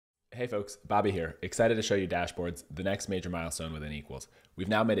Hey folks, Bobby here. Excited to show you dashboards, the next major milestone within Equals. We've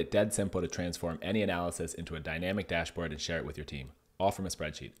now made it dead simple to transform any analysis into a dynamic dashboard and share it with your team, all from a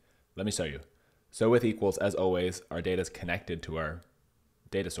spreadsheet. Let me show you. So with Equals, as always, our data is connected to our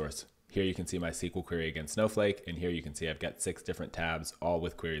data source. Here you can see my SQL query against Snowflake, and here you can see I've got 6 different tabs, all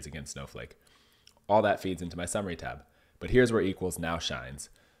with queries against Snowflake. All that feeds into my summary tab. But here's where Equals now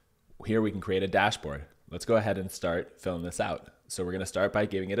shines. Here we can create a dashboard. Let's go ahead and start filling this out. So we're going to start by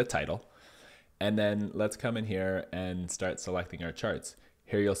giving it a title, and then let's come in here and start selecting our charts.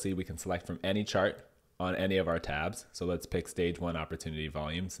 Here you'll see we can select from any chart on any of our tabs. So let's pick stage 1 opportunity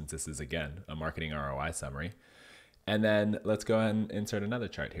volume, since this is again a marketing ROI summary. And then let's go ahead and insert another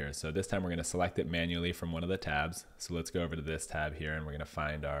chart here. So this time we're going to select it manually from one of the tabs. So let's go over to this tab here, and we're going to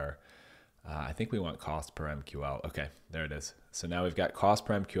find our I think we want cost per MQL. Okay, there it is. So now we've got cost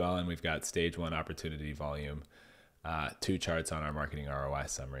per MQL, and we've got stage 1 opportunity volume, 2 charts on our marketing ROI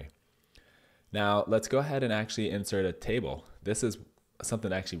summary. Now let's go ahead and actually insert a table. This is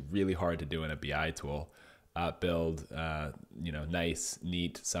something actually really hard to do in a BI tool. Build nice,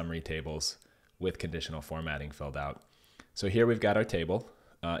 neat summary tables with conditional formatting filled out. So here we've got our table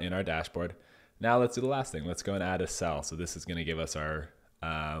in our dashboard. Now let's do the last thing. Let's go and add a cell. So this is going to give us our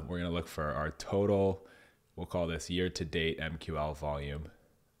we're going to look for our total, we'll call this year-to-date MQL volume,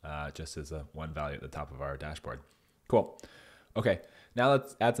 just as a one value at the top of our dashboard. Cool. Okay, now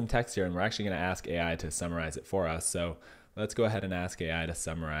let's add some text here, and we're actually going to ask AI to summarize it for us. So let's go ahead and ask AI to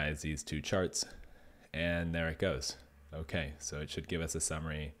summarize these 2 charts, and there it goes. Okay, so it should give us a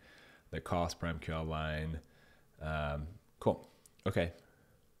summary, the cost per MQL line. Cool. Okay,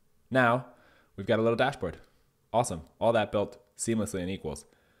 now we've got a little dashboard. Awesome. All that built seamlessly in Equals.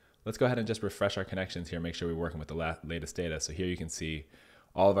 Let's go ahead and just refresh our connections here, make sure we're working with the latest data. So here you can see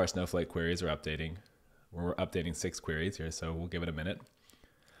all of our Snowflake queries are updating. We're updating 6 queries here, so we'll give it a minute.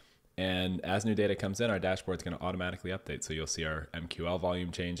 And as new data comes in, our dashboard's going to automatically update. So you'll see our MQL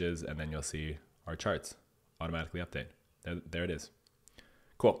volume changes, and then you'll see our charts automatically update. There it is.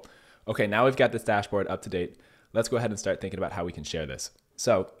 Cool. Okay, now we've got this dashboard up to date. Let's go ahead and start thinking about how we can share this.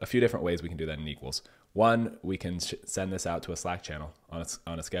 So a few different ways we can do that in Equals. One, we can send this out to a Slack channel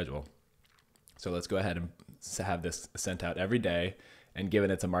on a schedule. So let's go ahead and have this sent out every day, and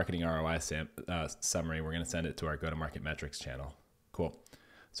given it's a marketing ROI summary, we're going to send it to our go-to-market metrics channel. Cool.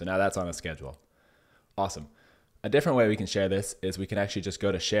 So now that's on a schedule. Awesome. A different way we can share this is we can actually just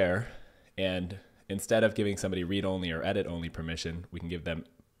go to share, and instead of giving somebody read-only or edit-only permission, we can give them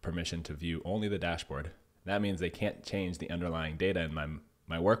permission to view only the dashboard. That means they can't change the underlying data in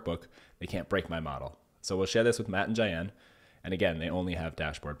my workbook. They can't break my model. So we'll share this with Matt and Jayan. And again, they only have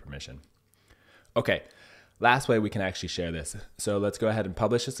dashboard permission. Okay, last way we can actually share this. So let's go ahead and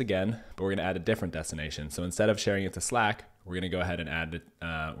publish this again, but we're going to add a different destination. So instead of sharing it to Slack, we're going to go ahead and add it.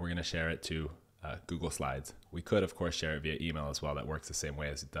 We're going to share it to Google Slides. We could, of course, share it via email as well. That works the same way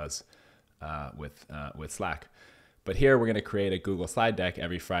as it does with Slack. But here we're going to create a Google slide deck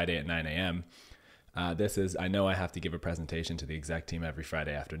every Friday at 9 a.m. I know I have to give a presentation to the exec team every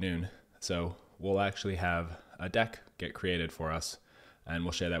Friday afternoon. So we'll actually have a deck get created for us, and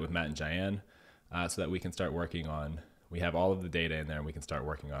we'll share that with Matt and Jayan so that we can start working on, we have all of the data in there, and we can start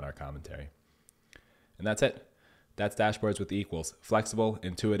working on our commentary. And that's it. That's Dashboards with Equals. Flexible,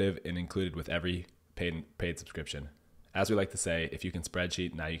 intuitive, and included with every paid subscription. As we like to say, if you can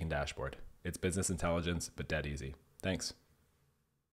spreadsheet, now you can dashboard. It's business intelligence, but dead easy. Thanks.